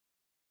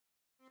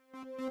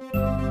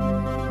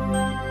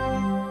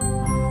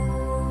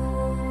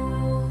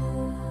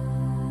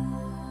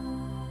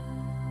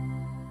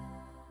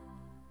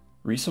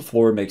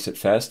RISAFloor makes it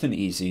fast and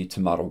easy to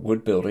model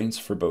wood buildings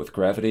for both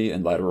gravity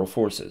and lateral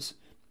forces.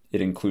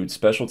 It includes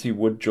specialty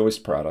wood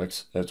joist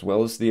products, as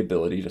well as the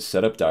ability to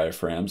set up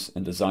diaphragms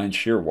and design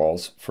shear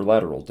walls for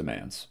lateral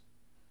demands.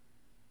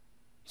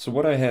 So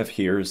what I have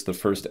here is the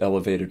first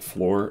elevated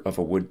floor of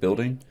a wood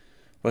building.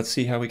 Let's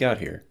see how we got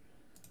here.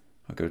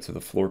 I'll go to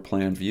the floor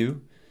plan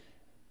view,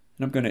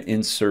 and I'm going to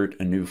insert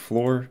a new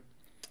floor.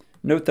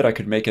 Note that I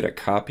could make it a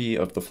copy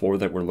of the floor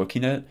that we're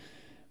looking at,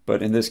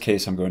 but in this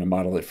case I'm going to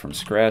model it from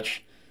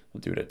scratch.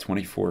 We'll do it at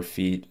 24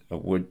 feet, a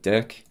wood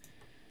deck,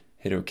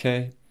 hit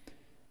OK,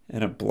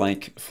 and a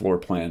blank floor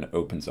plan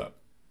opens up.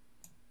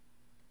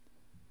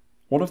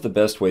 One of the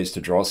best ways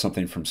to draw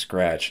something from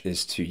scratch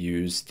is to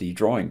use the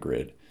drawing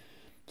grid.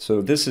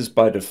 So this is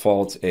by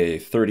default a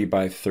 30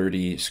 by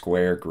 30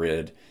 square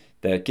grid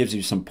that gives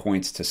you some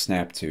points to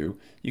snap to.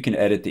 You can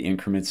edit the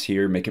increments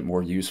here, make it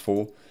more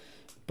useful,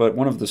 but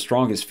one of the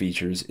strongest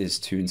features is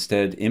to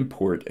instead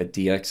import a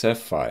DXF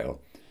file.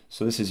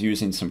 So this is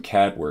using some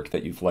CAD work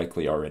that you've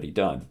likely already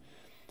done.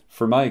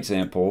 For my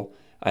example,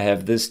 I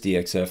have this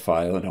DXF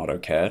file in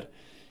AutoCAD.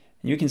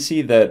 And you can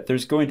see that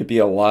there's going to be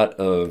a lot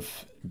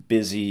of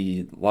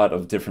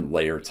different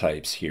layer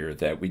types here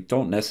that we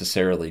don't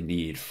necessarily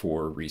need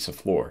for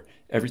RISAFloor.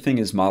 Everything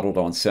is modeled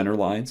on center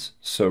lines,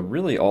 so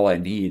really all I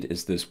need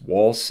is this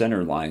wall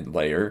center line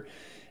layer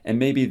and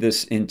maybe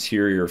this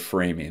interior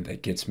framing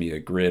that gets me a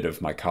grid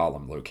of my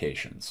column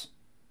locations.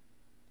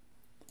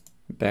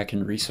 Back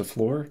in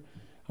RISAFloor,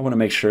 I want to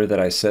make sure that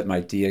I set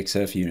my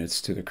DXF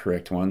units to the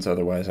correct ones,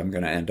 otherwise I'm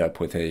going to end up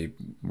with a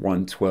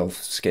 1/12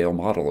 scale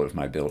model of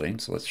my building.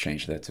 So let's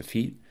change that to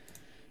feet.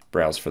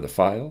 Browse for the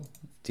file.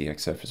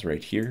 DXF is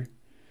right here.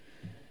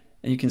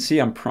 And you can see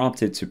I'm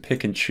prompted to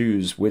pick and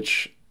choose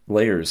which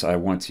layers I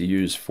want to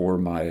use for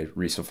my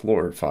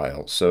RISAFloor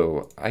file.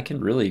 So I can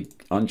really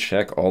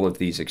uncheck all of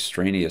these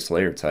extraneous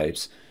layer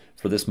types.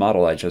 For this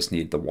model, I just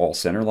need the wall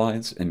center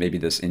lines and maybe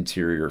this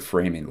interior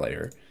framing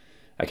layer.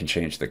 I can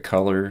change the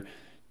color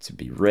to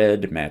be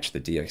red, match the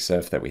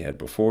DXF that we had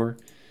before.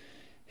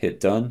 Hit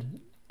done,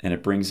 and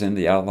it brings in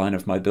the outline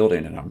of my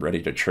building, and I'm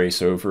ready to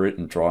trace over it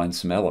and draw in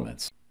some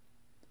elements.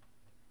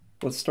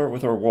 Let's start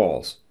with our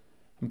walls.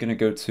 I'm going to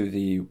go to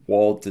the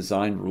Wall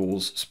Design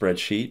Rules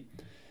spreadsheet.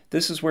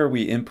 This is where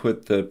we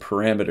input the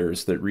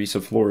parameters that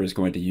RISAFloor is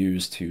going to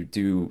use to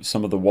do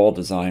some of the wall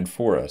design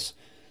for us.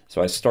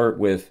 So I start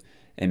with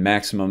a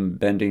maximum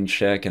bending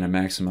check and a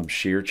maximum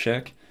shear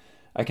check.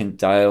 I can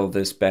dial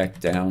this back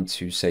down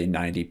to say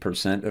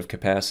 90% of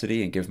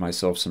capacity and give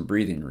myself some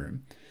breathing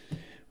room.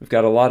 We've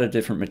got a lot of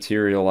different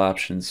material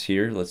options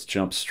here. Let's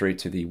jump straight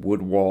to the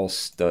Wood Wall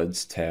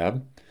Studs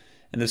tab.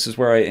 And this is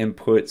where I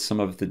input some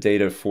of the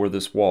data for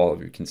this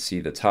wall. You can see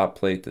the top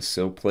plate, the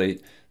sill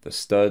plate, the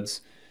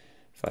studs.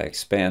 If I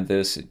expand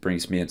this, it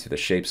brings me into the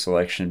shape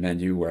selection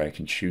menu where I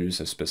can choose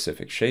a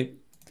specific shape.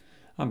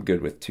 I'm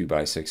good with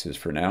 2x6s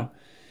for now.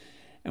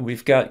 And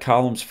we've got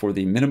columns for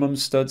the minimum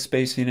stud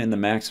spacing and the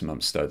maximum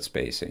stud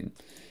spacing.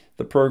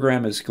 The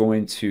program is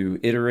going to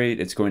iterate,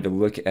 it's going to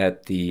look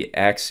at the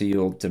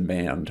axial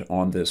demand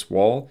on this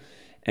wall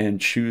and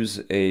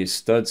choose a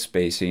stud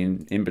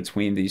spacing in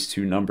between these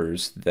two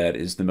numbers that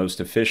is the most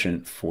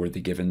efficient for the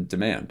given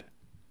demand.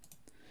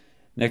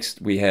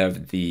 Next, we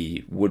have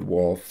the Wood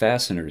Wall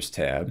Fasteners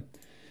tab,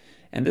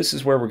 and this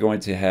is where we're going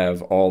to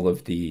have all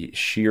of the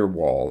shear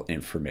wall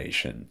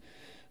information.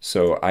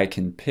 So I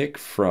can pick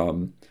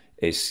from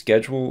a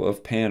schedule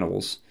of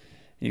panels.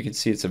 You can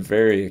see it's a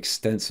very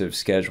extensive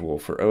schedule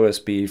for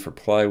OSB, for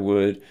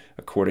plywood,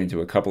 according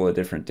to a couple of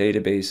different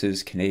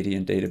databases,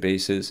 Canadian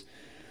databases.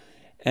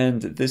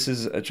 And this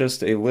is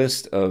just a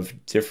list of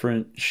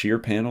different shear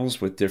panels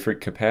with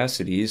different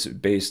capacities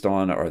based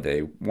on, are they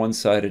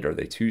one-sided, are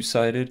they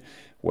two-sided,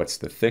 what's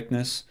the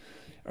thickness,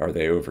 are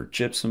they over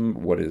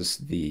gypsum, what is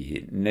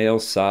the nail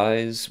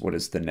size, what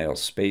is the nail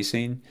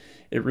spacing.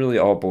 It really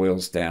all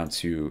boils down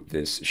to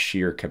this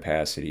shear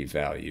capacity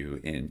value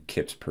in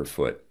kips per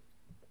foot.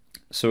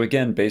 So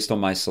again, based on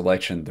my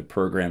selection, the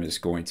program is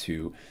going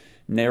to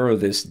narrow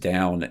this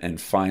down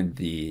and find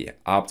the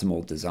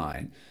optimal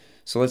design.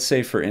 So let's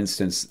say, for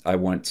instance, I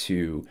want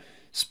to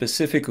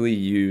specifically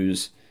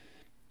use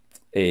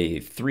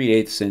a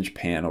 3/8 inch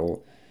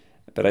panel,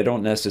 but I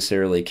don't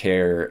necessarily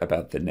care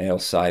about the nail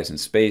size and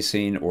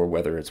spacing or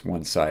whether it's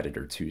one-sided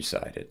or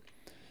two-sided.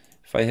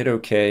 If I hit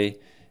OK,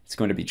 it's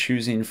going to be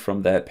choosing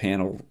from that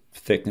panel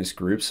thickness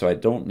group, so I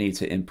don't need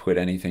to input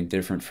anything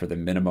different for the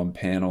minimum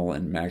panel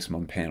and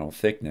maximum panel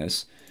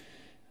thickness.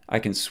 I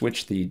can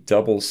switch the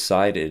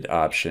double-sided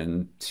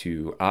option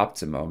to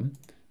optimum,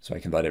 so I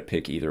can let it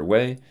pick either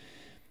way.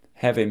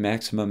 Have a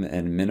maximum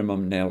and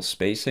minimum nail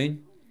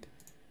spacing.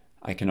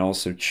 I can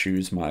also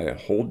choose my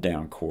hold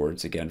down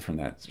chords, again from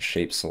that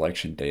shape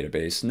selection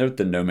database. Note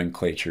the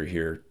nomenclature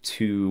here,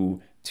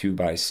 two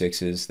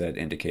 2x6s, that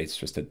indicates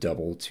just a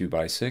double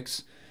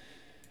 2x6.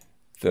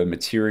 The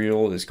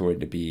material is going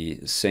to be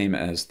the same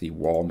as the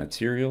wall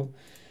material.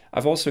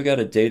 I've also got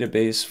a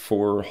database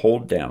for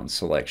hold down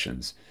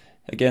selections.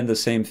 Again, the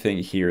same thing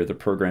here. The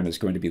program is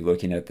going to be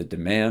looking at the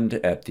demand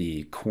at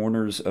the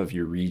corners of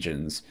your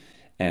regions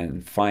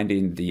and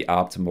finding the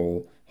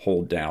optimal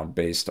hold down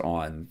based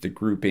on the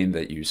grouping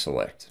that you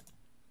select.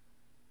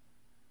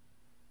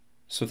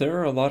 So there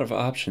are a lot of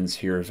options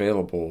here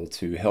available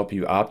to help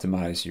you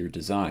optimize your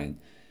design.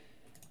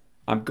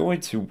 I'm going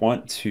to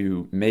want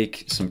to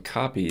make some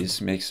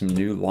copies, make some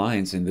new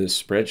lines in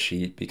this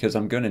spreadsheet because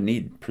I'm going to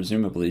need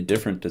presumably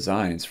different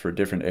designs for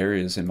different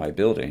areas in my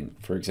building.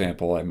 For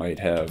example, I might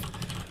have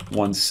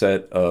one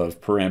set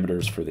of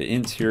parameters for the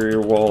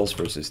interior walls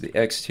versus the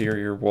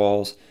exterior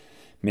walls.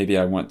 Maybe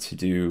I want to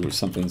do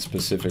something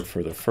specific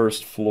for the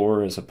first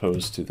floor as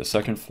opposed to the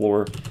second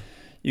floor.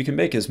 You can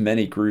make as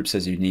many groups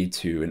as you need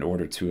to in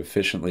order to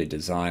efficiently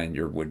design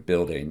your wood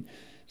building.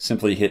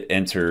 Simply hit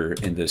enter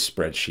in this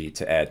spreadsheet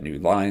to add new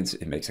lines.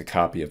 It makes a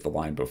copy of the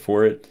line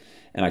before it,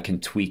 and I can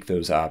tweak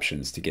those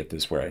options to get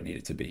this where I need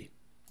it to be.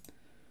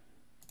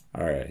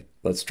 All right,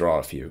 let's draw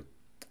a few.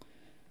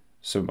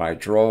 So my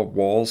draw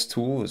walls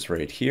tool is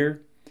right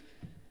here.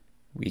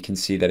 We can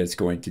see that it's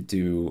going to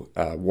do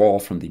a wall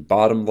from the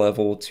bottom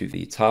level to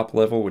the top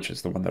level, which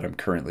is the one that I'm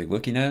currently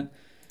looking at.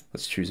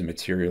 Let's choose a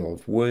material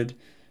of wood.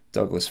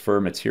 Douglas fir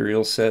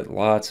material set,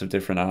 lots of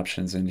different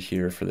options in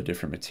here for the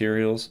different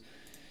materials.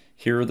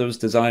 Here are those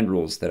design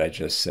rules that I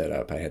just set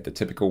up. I had the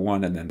typical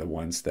one and then the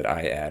ones that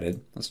I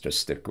added. Let's just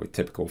stick with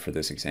typical for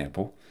this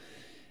example.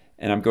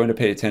 And I'm going to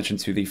pay attention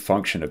to the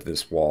function of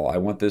this wall. I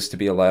want this to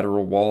be a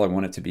lateral wall. I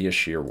want it to be a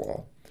shear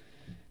wall.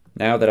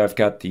 Now that I've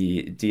got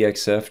the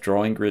DXF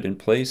drawing grid in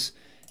place,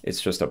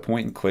 it's just a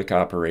point and click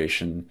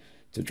operation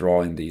to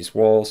draw in these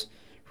walls.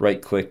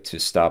 Right click to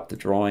stop the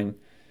drawing.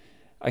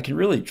 I can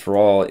really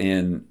draw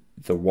in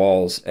the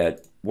walls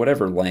at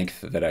whatever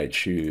length that I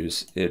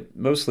choose. It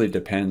mostly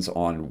depends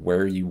on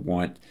where you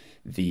want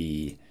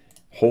the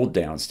hold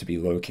downs to be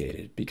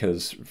located,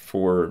 because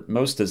for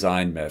most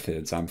design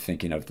methods, I'm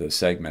thinking of the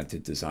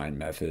segmented design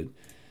method,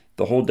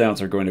 the hold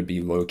downs are going to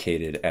be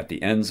located at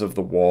the ends of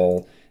the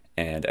wall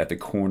and at the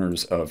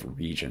corners of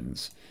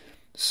regions.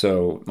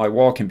 So my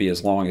wall can be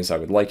as long as I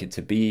would like it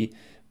to be,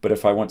 but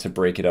if I want to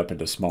break it up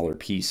into smaller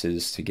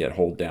pieces to get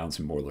hold downs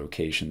in more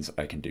locations,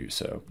 I can do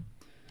so.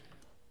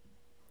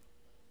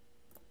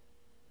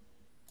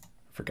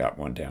 Forgot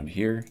one down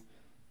here.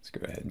 Let's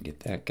go ahead and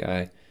get that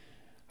guy.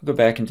 I'll go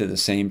back into the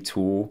same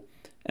tool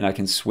and I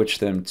can switch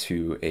them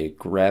to a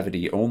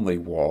gravity only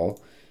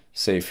wall,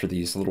 say for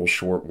these little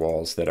short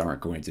walls that aren't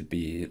going to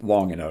be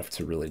long enough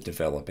to really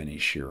develop any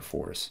shear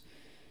force.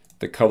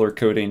 The color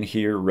coding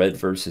here, red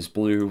versus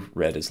blue,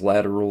 red is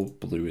lateral,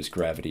 blue is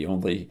gravity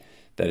only.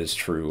 That is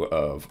true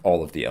of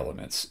all of the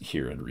elements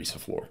here in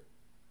RISAFloor.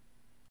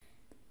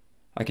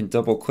 I can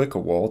double click a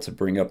wall to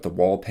bring up the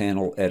wall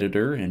panel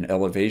editor and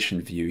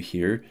elevation view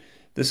here.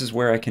 This is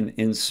where I can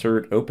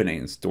insert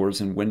openings, doors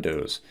and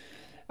windows.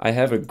 I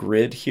have a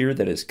grid here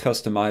that is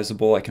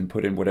customizable. I can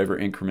put in whatever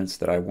increments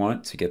that I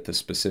want to get the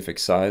specific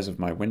size of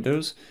my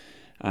windows.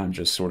 I'm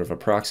just sort of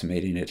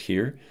approximating it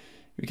here.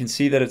 We can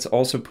see that it's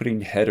also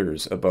putting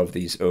headers above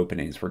these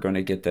openings. We're going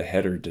to get the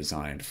header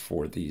designed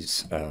for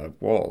these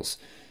walls.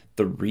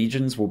 The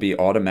regions will be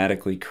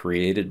automatically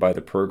created by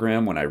the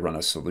program when I run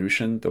a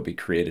solution. They'll be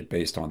created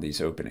based on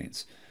these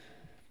openings.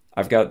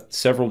 I've got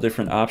several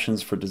different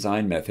options for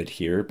design method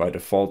here. By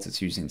default,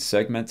 it's using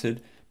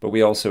segmented, but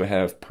we also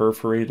have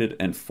perforated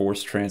and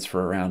force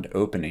transfer around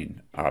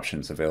opening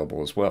options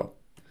available as well.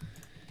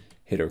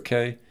 Hit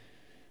OK.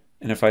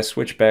 And if I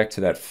switch back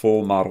to that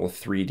full model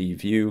 3D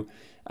view,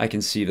 I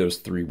can see those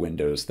three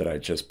windows that I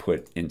just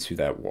put into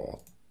that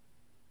wall.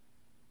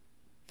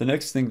 The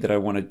next thing that I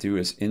want to do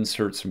is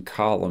insert some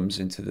columns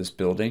into this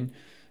building.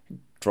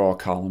 Draw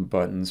column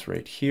buttons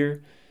right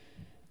here.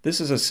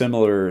 This is a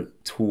similar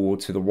tool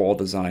to the wall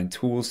design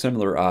tool,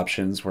 similar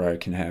options where I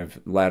can have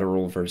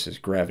lateral versus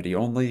gravity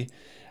only.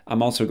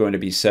 I'm also going to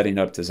be setting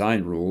up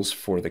design rules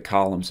for the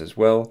columns as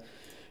well.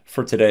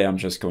 For today, I'm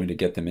just going to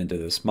get them into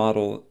this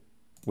model.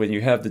 When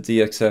you have the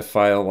DXF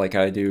file like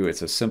I do,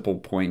 it's a simple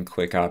point and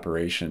click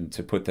operation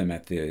to put them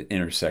at the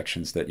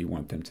intersections that you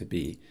want them to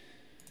be.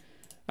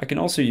 I can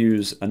also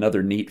use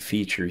another neat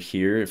feature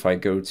here. If I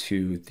go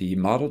to the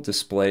model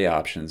display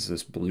options,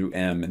 this blue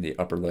M in the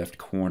upper left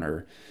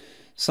corner,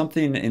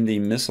 something in the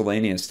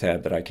miscellaneous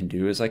tab that I can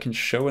do is I can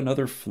show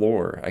another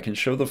floor. I can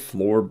show the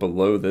floor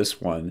below this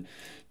one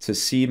to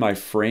see my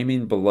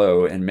framing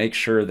below and make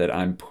sure that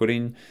I'm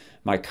putting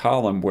my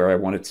column where I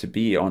want it to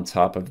be on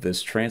top of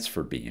this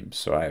transfer beam.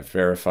 So I have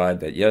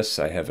verified that yes,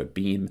 I have a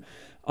beam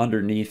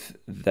underneath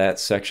that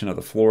section of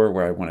the floor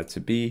where I want it to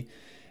be.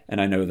 And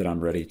I know that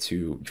I'm ready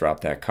to drop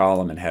that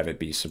column and have it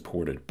be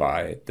supported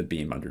by the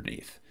beam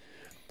underneath.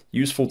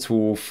 Useful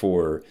tool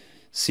for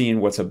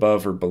seeing what's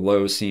above or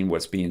below, seeing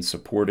what's being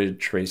supported,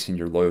 tracing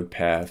your load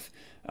path,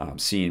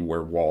 seeing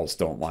where walls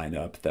don't line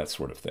up, that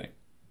sort of thing.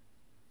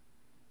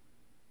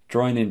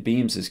 Drawing in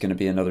beams is going to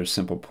be another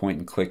simple point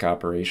and click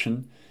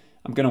operation.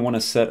 I'm going to want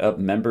to set up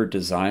member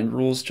design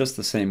rules just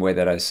the same way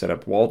that I set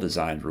up wall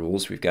design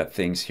rules. We've got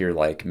things here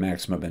like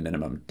maximum and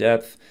minimum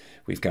depth.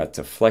 We've got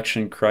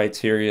deflection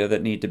criteria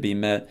that need to be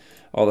met,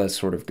 all that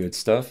sort of good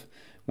stuff.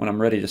 When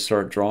I'm ready to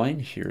start drawing,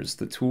 here's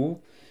the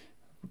tool.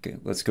 Okay,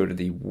 let's go to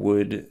the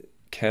wood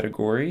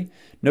category.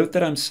 Note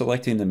that I'm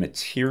selecting the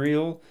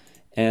material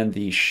and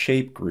the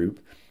shape group,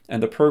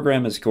 and the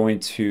program is going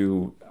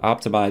to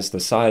optimize the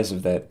size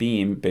of that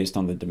beam based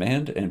on the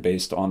demand and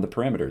based on the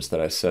parameters that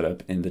I set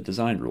up in the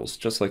design rules,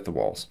 just like the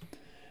walls.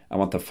 I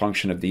want the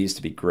function of these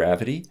to be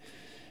gravity.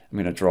 I'm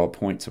going to draw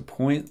point to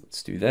point.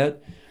 Let's do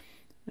that.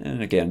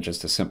 And again,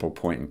 just a simple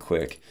point and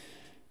click.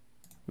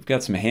 We've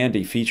got some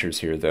handy features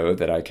here, though,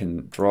 that I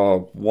can draw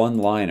one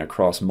line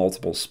across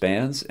multiple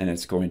spans, and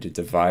it's going to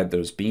divide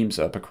those beams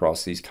up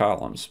across these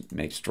columns.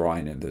 Makes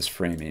drawing in this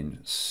framing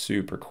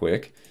super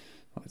quick.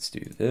 Let's do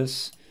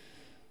this.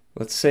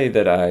 Let's say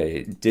that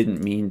I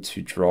didn't mean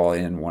to draw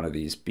in one of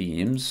these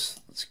beams.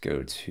 Let's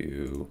go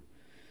to,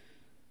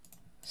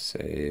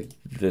 say,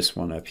 this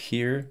one up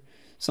here.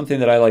 Something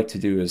that I like to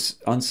do is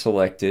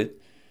unselect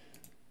it,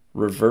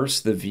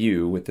 reverse the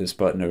view with this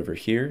button over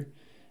here,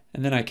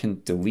 and then I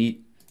can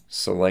delete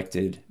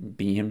selected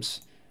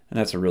beams, and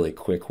that's a really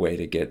quick way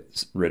to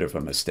get rid of a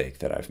mistake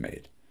that I've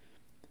made.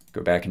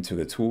 Go back into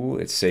the tool,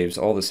 it saves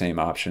all the same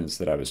options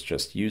that I was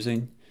just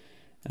using,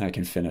 and I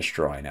can finish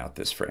drawing out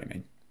this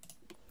framing.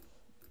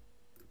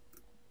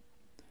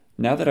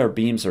 Now that our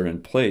beams are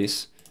in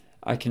place,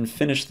 I can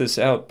finish this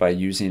out by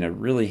using a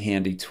really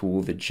handy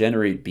tool, the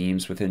Generate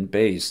Beams within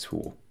Bays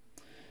tool.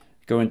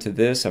 Go into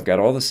this, I've got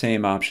all the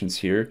same options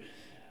here.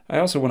 I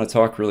also want to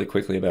talk really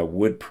quickly about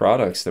wood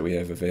products that we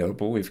have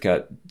available. We've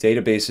got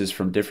databases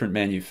from different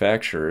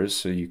manufacturers,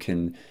 so you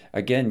can,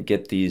 again,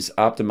 get these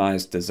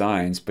optimized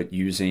designs, but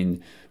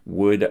using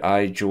wood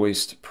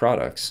I-joist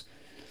products.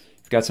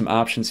 We've got some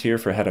options here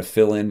for how to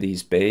fill in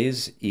these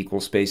bays, equal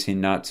spacing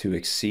not to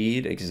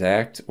exceed,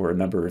 exact, or a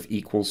number of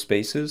equal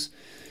spaces.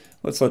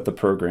 Let's let the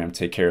program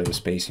take care of the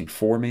spacing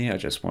for me. I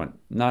just want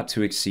not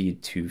to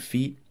exceed 2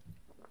 feet.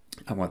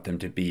 I want them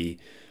to be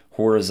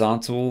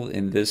horizontal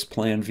in this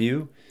plan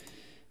view.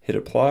 Hit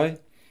apply,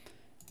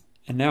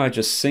 and now I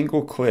just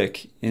single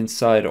click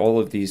inside all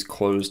of these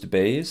closed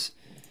bays,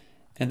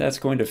 and that's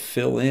going to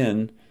fill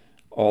in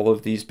all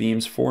of these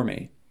beams for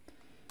me.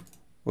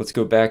 Let's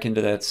go back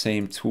into that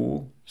same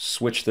tool,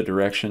 switch the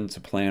direction to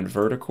plan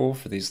vertical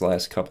for these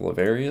last couple of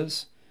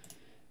areas,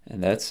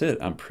 and that's it.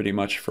 I'm pretty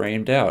much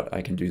framed out.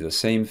 I can do the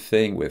same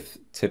thing with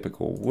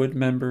typical wood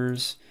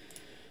members.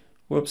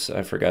 Whoops,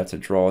 I forgot to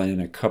draw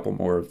in a couple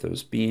more of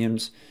those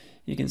beams.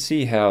 You can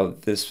see how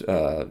this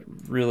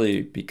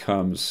really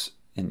becomes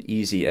an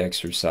easy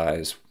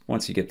exercise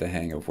once you get the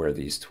hang of where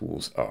these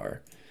tools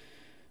are.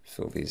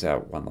 Fill these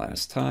out one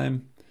last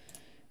time.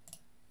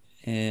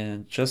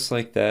 And just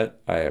like that,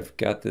 I have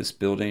got this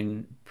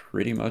building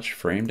pretty much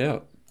framed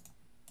out.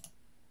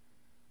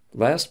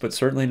 Last but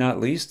certainly not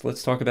least,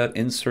 let's talk about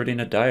inserting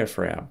a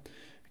diaphragm.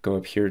 Go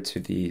up here to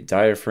the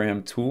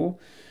diaphragm tool.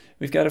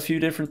 We've got a few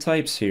different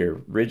types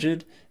here,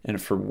 rigid,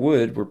 and for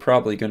wood, we're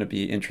probably going to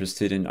be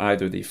interested in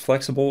either the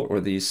flexible or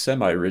the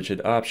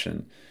semi-rigid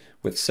option.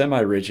 With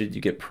semi-rigid,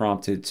 you get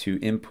prompted to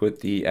input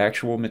the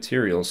actual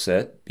material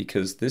set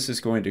because this is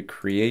going to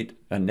create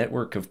a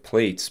network of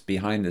plates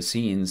behind the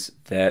scenes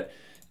that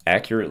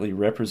accurately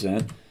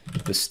represent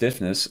the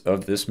stiffness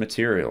of this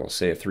material.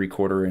 Say a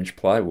 3/4 inch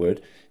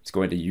plywood, it's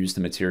going to use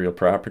the material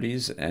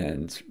properties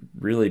and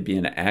really be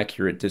an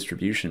accurate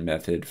distribution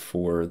method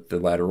for the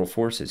lateral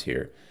forces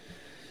here.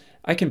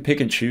 I can pick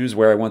and choose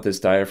where I want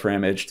this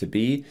diaphragm edge to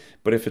be,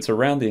 but if it's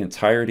around the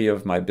entirety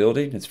of my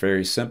building, it's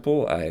very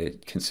simple. I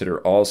consider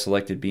all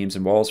selected beams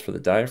and walls for the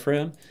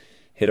diaphragm,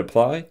 hit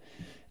apply,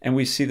 and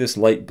we see this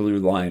light blue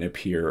line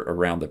appear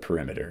around the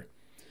perimeter.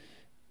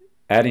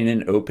 Adding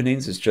in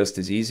openings is just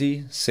as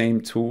easy.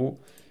 Same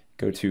tool,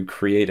 go to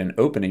create an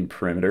opening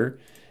perimeter,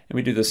 and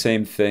we do the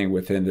same thing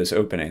within this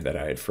opening that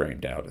I had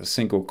framed out. A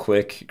single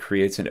click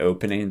creates an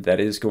opening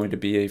that is going to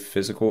be a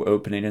physical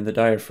opening in the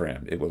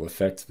diaphragm. It will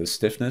affect the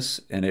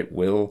stiffness, and it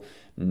will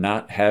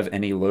not have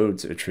any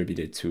loads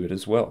attributed to it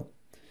as well.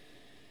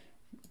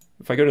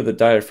 If I go to the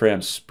diaphragm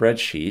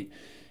spreadsheet,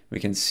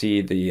 we can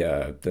see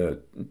the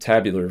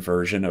tabular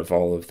version of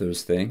all of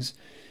those things.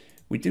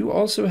 We do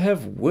also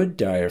have wood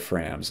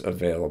diaphragms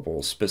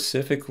available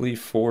specifically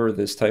for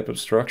this type of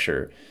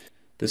structure.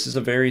 This is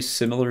a very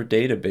similar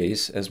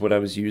database as what I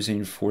was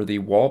using for the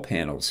wall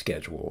panel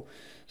schedule.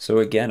 So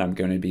again, I'm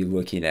going to be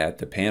looking at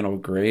the panel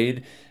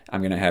grade.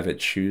 I'm going to have it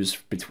choose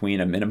between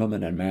a minimum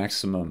and a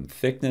maximum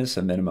thickness,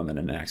 a minimum and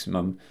a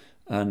maximum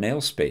nail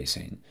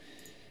spacing.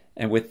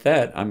 And with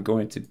that, I'm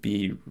going to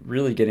be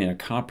really getting a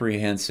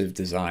comprehensive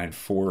design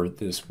for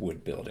this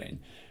wood building.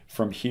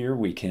 From here,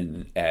 we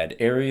can add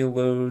area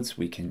loads,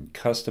 we can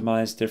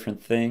customize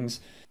different things.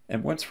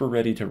 And once we're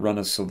ready to run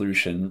a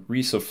solution,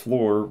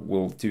 RISAFloor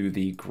will do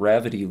the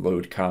gravity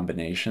load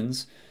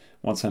combinations.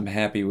 Once I'm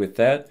happy with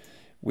that,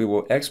 we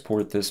will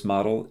export this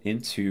model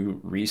into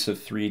RISA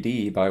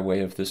 3D by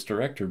way of this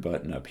director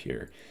button up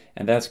here.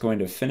 And that's going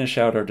to finish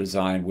out our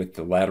design with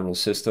the lateral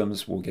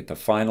systems. We'll get the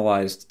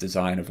finalized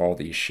design of all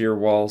these shear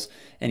walls,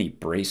 any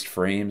braced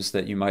frames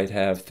that you might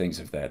have, things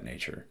of that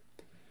nature.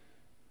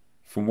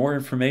 For more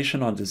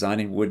information on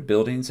designing wood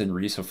buildings in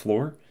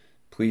RISAFloor,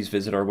 please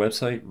visit our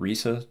website,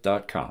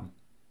 risa.com.